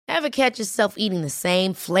Ever catch yourself eating the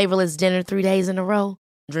same flavorless dinner 3 days in a row?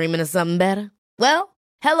 Dreaming of something better? Well,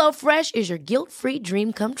 HelloFresh is your guilt-free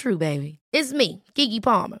dream come true, baby. It's me, Keke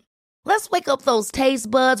Palmer. Let's wake up those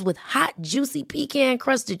taste buds with hot, juicy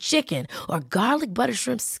pecan-crusted chicken or garlic butter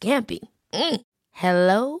shrimp scampi.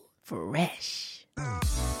 Hello Fresh.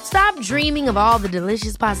 Stop dreaming of all the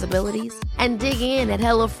delicious possibilities and dig in at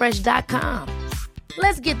HelloFresh.com.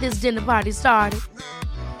 Let's get this dinner party started.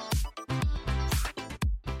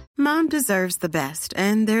 Mom deserves the best,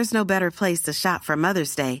 and there's no better place to shop for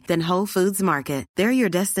Mother's Day than Whole Foods Market. They're your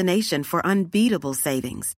destination for unbeatable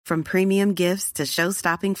savings, from premium gifts to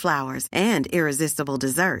show-stopping flowers and irresistible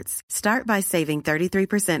desserts. Start by saving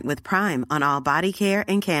 33% with Prime on all body care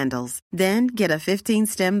and candles. Then get a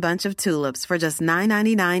 15-stem bunch of tulips for just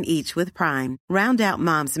 $9.99 each with Prime. Round out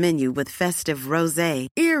Mom's menu with festive rosé,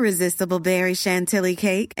 irresistible berry chantilly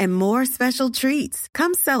cake, and more special treats.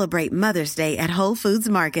 Come celebrate Mother's Day at Whole Foods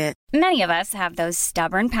Market. Many of us have those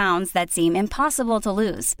stubborn pounds that seem impossible to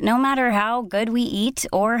lose, no matter how good we eat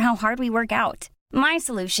or how hard we work out. My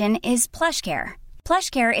solution is PlushCare.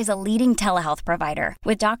 PlushCare is a leading telehealth provider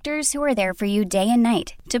with doctors who are there for you day and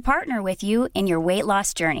night to partner with you in your weight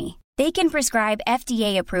loss journey. They can prescribe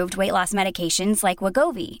FDA-approved weight loss medications like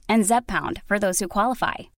Wegovy and Zepbound for those who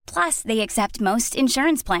qualify. Plus, they accept most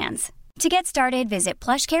insurance plans. To get started, visit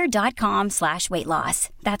plushcare.com/weightloss.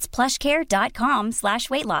 That's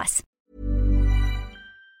plushcare.com/weightloss.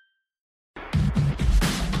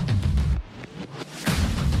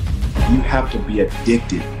 You have to be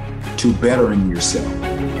addicted to bettering yourself.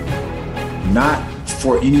 Not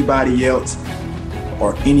for anybody else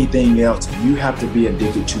or anything else. You have to be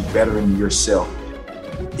addicted to bettering yourself.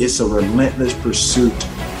 It's a relentless pursuit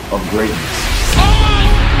of greatness.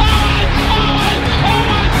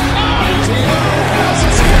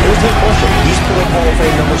 There's no question. He's put up Hall of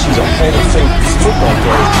Fame numbers. He's a Hall of Fame football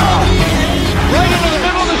player. Right into the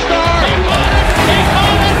middle of the star.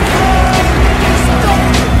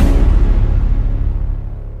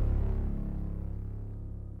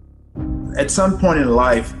 At some point in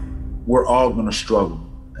life, we're all going to struggle.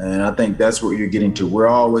 And I think that's what you're getting to. We're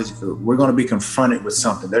going to be confronted with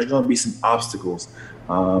something. There's going to be some obstacles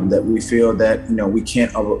that we feel that, we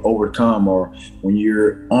can't overcome. Or when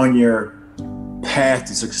you're on your path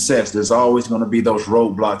to success, there's always going to be those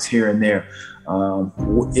roadblocks here and there.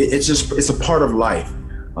 It's a part of life.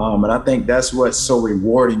 And I think that's what's so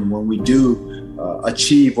rewarding when we do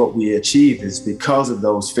achieve what we achieve, is because of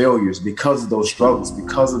those failures, because of those struggles,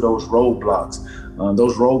 because of those roadblocks.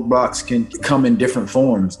 Those roadblocks can come in different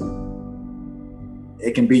forms.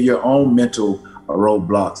 It can be your own mental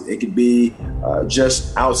roadblocks. It could be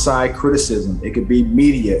just outside criticism. It could be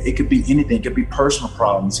media. It could be anything. It could be personal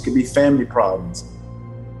problems. It could be family problems.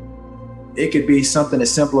 It could be something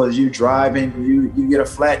as simple as you driving, you get a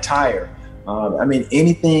flat tire.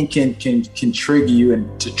 Anything can trigger you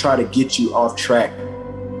and to try to get you off track.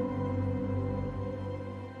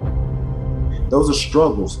 Those are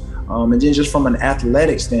struggles. And then just from an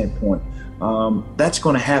athletic standpoint, that's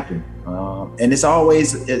going to happen. And it's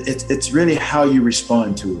really how you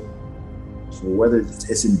respond to it. So whether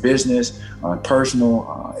it's in business,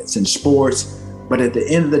 personal, it's in sports, but at the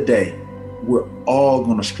end of the day, we're all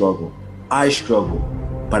going to struggle. I struggled,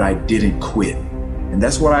 but I didn't quit. And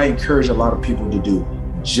that's what I encourage a lot of people to do.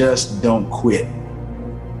 Just don't quit.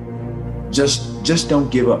 Just don't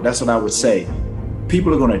give up. That's what I would say.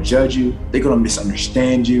 People are going to judge you. They're going to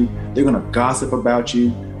misunderstand you. They're going to gossip about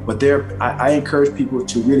you. But I encourage people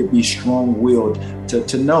to really be strong-willed,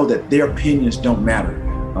 to know that their opinions don't matter.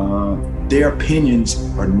 Their opinions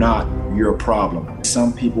are not your problem.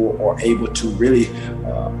 Some people are able to really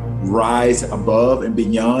rise above and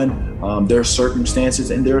beyond their circumstances,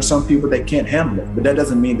 and there are some people that can't handle it. But that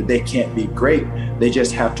doesn't mean that they can't be great. They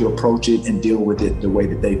just have to approach it and deal with it the way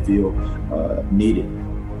that they feel needed.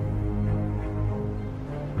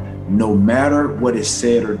 No matter what is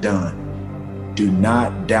said or done, do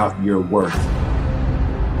not doubt your worth.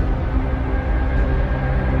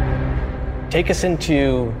 Take us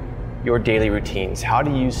into your daily routines. How do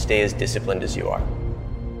you stay as disciplined as you are?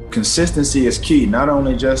 Consistency is key, not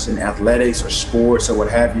only just in athletics or sports or what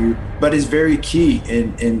have you, but it's very key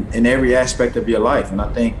in every aspect of your life. And I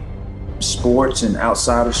think sports and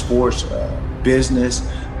outside of sports, business,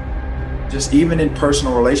 just even in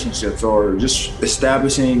personal relationships or just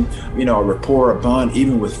establishing, a rapport, a bond,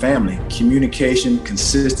 even with family, communication,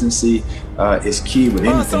 consistency is key with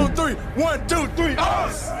anything. Us on three. 1, 2, 3,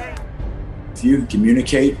 us! If you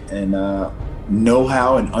communicate and know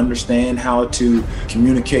how and understand how to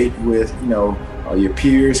communicate with, your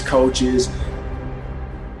peers, coaches,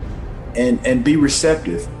 and be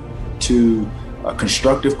receptive to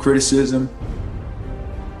constructive criticism,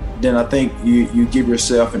 then I think you give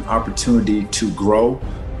yourself an opportunity to grow,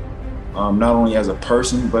 not only as a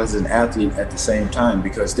person, but as an athlete at the same time,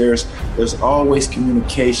 because there's always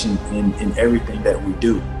communication in everything that we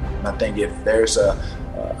do. And I think if there's a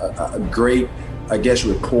great, I guess,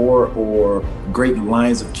 rapport or great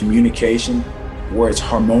lines of communication where it's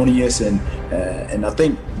harmonious, and I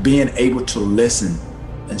think being able to listen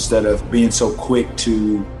instead of being so quick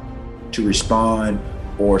to respond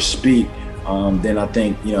or speak, then I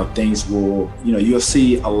think, things will, you'll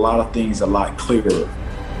see a lot of things a lot clearer.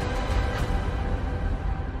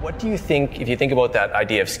 What do you think, if you think about that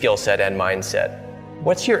idea of skill set and mindset,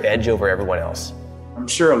 what's your edge over everyone else? I'm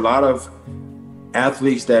sure a lot of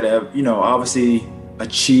athletes that have, obviously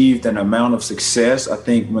achieved an amount of success, I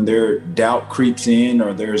think when their doubt creeps in,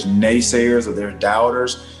 or there's naysayers or there's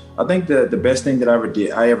doubters, I think the best thing that I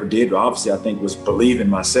ever did, obviously, I think, was believe in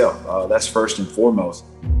myself. That's first and foremost.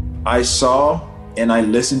 I saw and I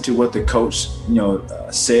listened to what the coach,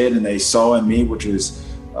 said, and they saw in me, which was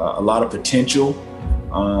a lot of potential.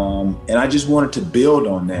 And I just wanted to build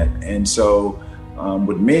on that. And so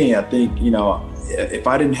with me, I think, if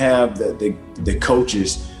I didn't have the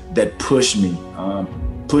coaches that pushed me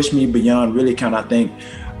beyond really kind of, I think,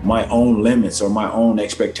 my own limits or my own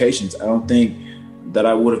expectations, I don't think that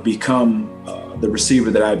I would have become the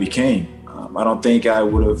receiver that I became. I don't think I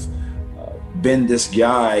would have been this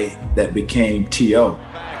guy that became T.O.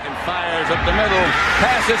 Back and fires up the middle.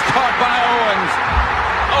 Pass is caught by Owens.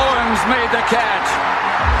 Owens made the catch.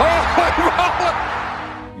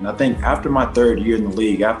 And I think after my third year in the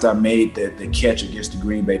league, after I made the catch against the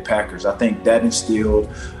Green Bay Packers, I think that instilled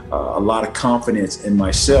a lot of confidence in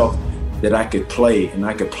myself that I could play, and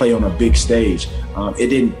I could play on a big stage. It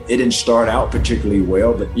didn't start out particularly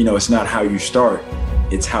well, but it's not how you start,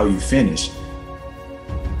 it's how you finish.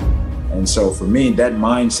 And so for me, that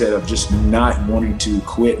mindset of just not wanting to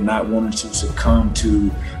quit, not wanting to succumb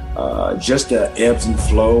to just the ebbs and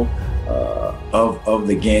flow of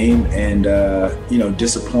the game, and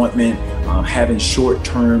disappointment, having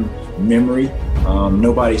short-term memory.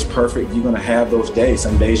 Nobody's perfect. You're going to have those days.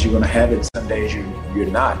 Some days you're going to have it, some days you're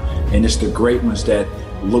not. And it's the great ones that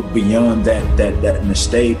look beyond that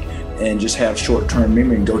mistake and just have short-term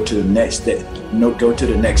memory and go to the next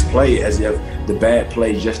play as if the bad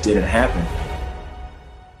play just didn't happen.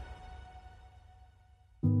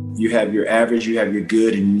 You have your average, you have your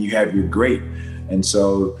good, and you have your great. And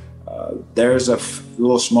so there's a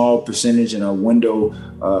little small percentage in a window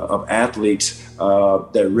of athletes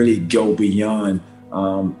that really go beyond,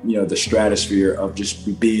 the stratosphere of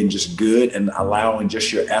just being just good and allowing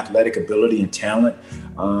just your athletic ability and talent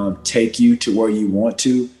take you to where you want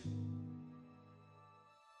to.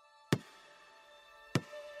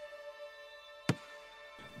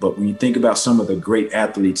 But when you think about some of the great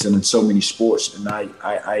athletes and in so many sports, and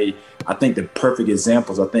I think the perfect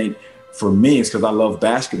examples, I think for me, it's because I love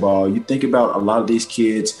basketball. You think about a lot of these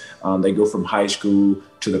kids, they go from high school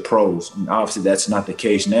to the pros. And obviously that's not the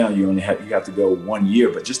case now. You have to go 1 year.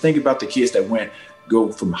 But just think about the kids that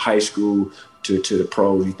go from high school to the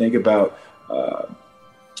pros. You think about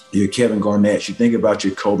your Kevin Garnett. You think about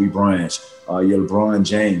your Kobe Bryant, your LeBron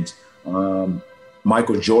James,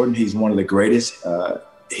 Michael Jordan. He's one of the greatest.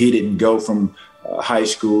 He didn't go from high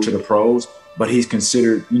school to the pros, but he's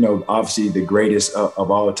considered, obviously the greatest of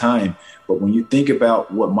all time. But when you think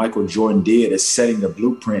about what Michael Jordan did as setting the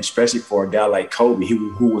blueprint, especially for a guy like Kobe,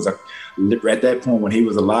 who was at that point when he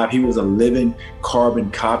was alive, he was a living carbon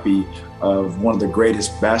copy of one of the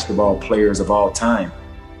greatest basketball players of all time.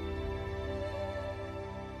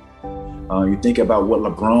 You think about what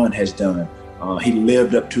LeBron has done. He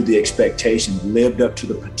lived up to the expectations, lived up to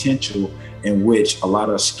the potential in which a lot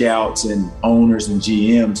of scouts and owners and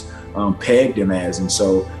GMs pegged him as. And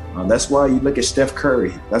so that's why you look at Steph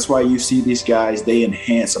Curry. That's why you see these guys, they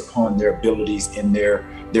enhance upon their abilities and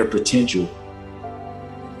their potential.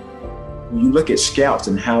 When you look at scouts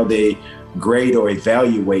and how they grade or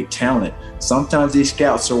evaluate talent, sometimes these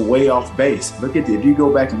scouts are way off base. If you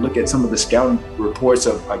go back and look at some of the scouting reports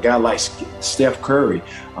of a guy like Steph Curry,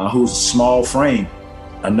 who's a small frame,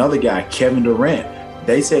 another guy, Kevin Durant,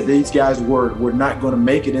 they said these guys were not going to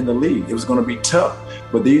make it in the league. It was going to be tough.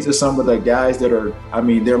 But these are some of the guys that are,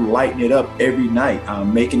 they're lighting it up every night,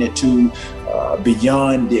 making it to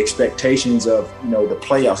beyond the expectations of, the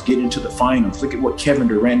playoffs, getting into the finals. Look at what Kevin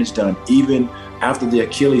Durant has done, even after the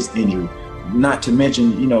Achilles injury. Not to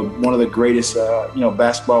mention, one of the greatest,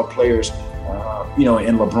 basketball players,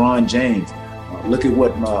 in LeBron James. Look at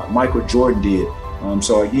what Michael Jordan did.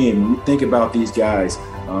 So again, when you think about these guys,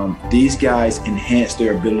 These guys enhance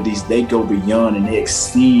their abilities. They go beyond and they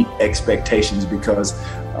exceed expectations because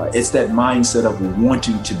it's that mindset of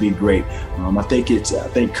wanting to be great. I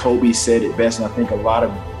think Kobe said it best, and I think a lot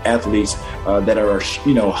of athletes that are,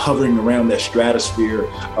 hovering around that stratosphere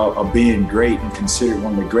of being great and considered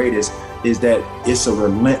one of the greatest, is that it's a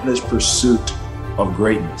relentless pursuit of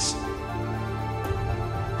greatness.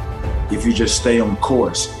 If you just stay on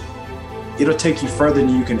course, it'll take you further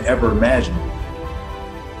than you can ever imagine.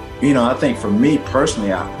 I think for me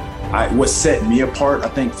personally, what set me apart, I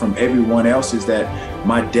think, from everyone else is that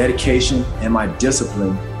my dedication and my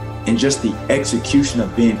discipline and just the execution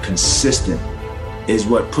of being consistent is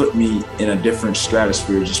what put me in a different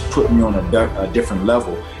stratosphere, just put me on a different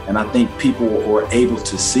level. And I think people were able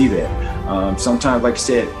to see that. Sometimes, like I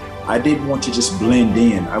said, I didn't want to just blend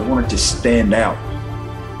in. I wanted to stand out.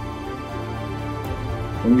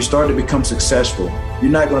 When you start to become successful,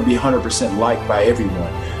 you're not going to be 100% liked by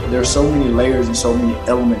everyone. There are so many layers and so many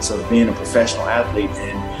elements of being a professional athlete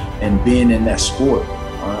and being in that sport.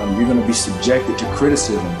 You're going to be subjected to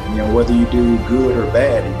criticism, whether you do good or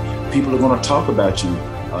bad. And people are going to talk about you,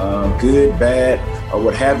 good, bad, or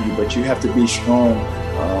what have you, but you have to be strong-willed,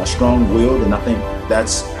 and I think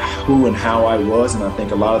that's who and how I was. And I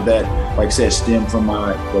think a lot of that, like I said, stemmed from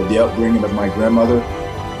the upbringing of my grandmother.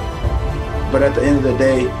 But at the end of the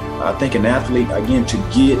day, I think an athlete, again, to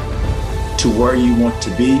get to where you want to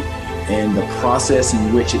be and the process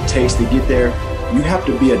in which it takes to get there, you have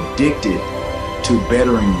to be addicted to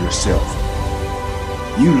bettering yourself.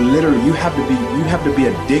 You have to be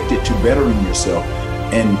addicted to bettering yourself.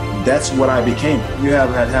 And that's what I became. You have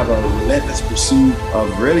to have a relentless pursuit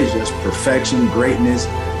of really just perfection, greatness.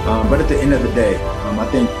 But at the end of the day, I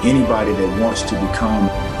think anybody that wants to become,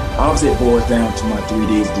 obviously it boils down to my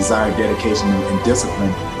 3Ds: desire, dedication, and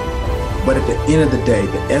discipline. But at the end of the day,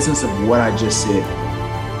 the essence of what I just said,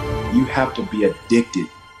 you have to be addicted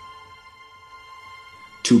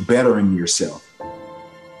to bettering yourself.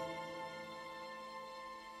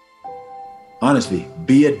 Honestly,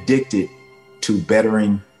 be addicted to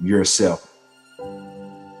bettering yourself.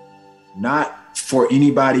 Not for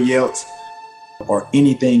anybody else or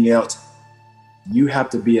anything else. You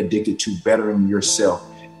have to be addicted to bettering yourself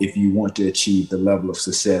if you want to achieve the level of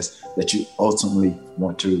success that you ultimately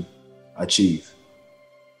want to achieve.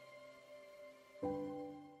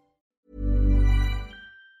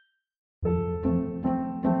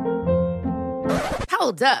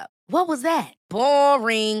 Hold up. What was that?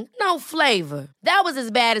 Boring. No flavor. That was as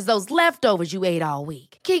bad as those leftovers you ate all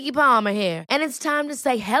week. Keke Palmer here, and it's time to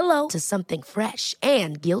say hello to something fresh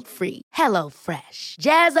and guilt-free. Hello Fresh.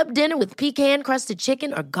 Jazz up dinner with pecan-crusted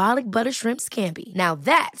chicken or garlic butter shrimp scampi. Now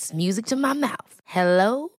that's music to my mouth.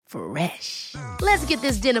 Hello Fresh. Let's get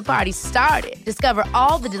this dinner party started. Discover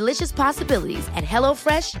all the delicious possibilities at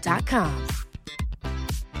HelloFresh.com.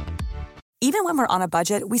 Even when we're on a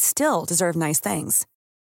budget, we still deserve nice things.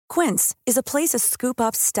 Quince is a place to scoop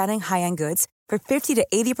up stunning high-end goods for 50 to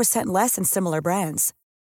 80% less than similar brands.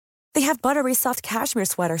 They have buttery soft cashmere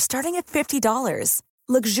sweaters starting at $50,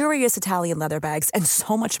 luxurious Italian leather bags, and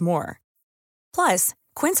so much more. Plus,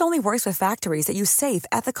 Quince only works with factories that use safe,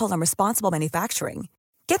 ethical, and responsible manufacturing.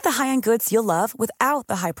 Get the high-end goods you'll love without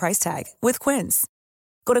the high price tag with Quince.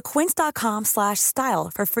 Go to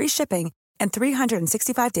quince.com/style for free shipping and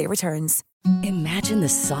 365-day returns. Imagine the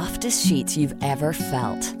softest sheets you've ever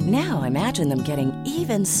felt. Now imagine them getting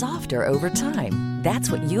even softer over time.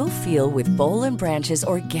 That's what you'll feel with Boll & Branch's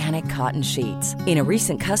organic cotton sheets. In a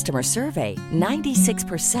recent customer survey,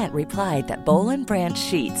 96% replied that Boll & Branch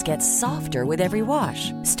sheets get softer with every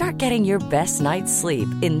wash. Start getting your best night's sleep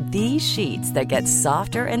in these sheets that get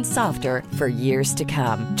softer and softer for years to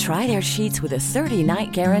come. Try their sheets with a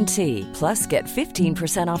 30-night guarantee. Plus, get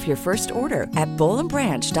 15% off your first order at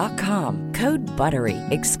bollandbranch.com. Code BUTTERY.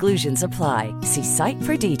 Exclusions apply. See site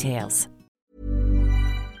for details.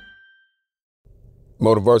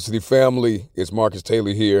 Motiversity family, it's Marcus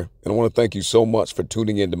Taylor here, and I want to thank you so much for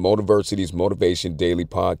tuning in to Motiversity's Motivation Daily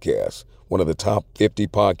Podcast, one of the top 50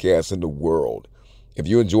 podcasts in the world. If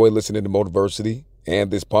you enjoy listening to Motiversity and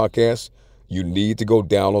this podcast, you need to go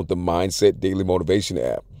download the Mindset Daily Motivation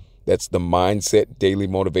app. That's the Mindset Daily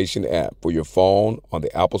Motivation app for your phone on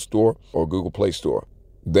the Apple Store or Google Play Store.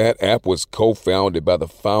 That app was co-founded by the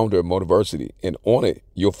founder of Motiversity, and on it,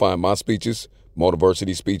 you'll find my speeches,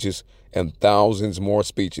 Motiversity speeches, and thousands more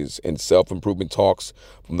speeches and self-improvement talks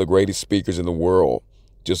from the greatest speakers in the world.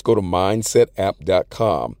 Just go to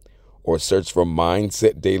mindsetapp.com or search for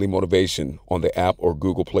Mindset Daily Motivation on the app or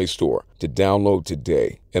Google Play Store to download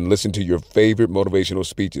today and listen to your favorite motivational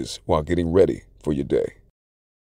speeches while getting ready for your day.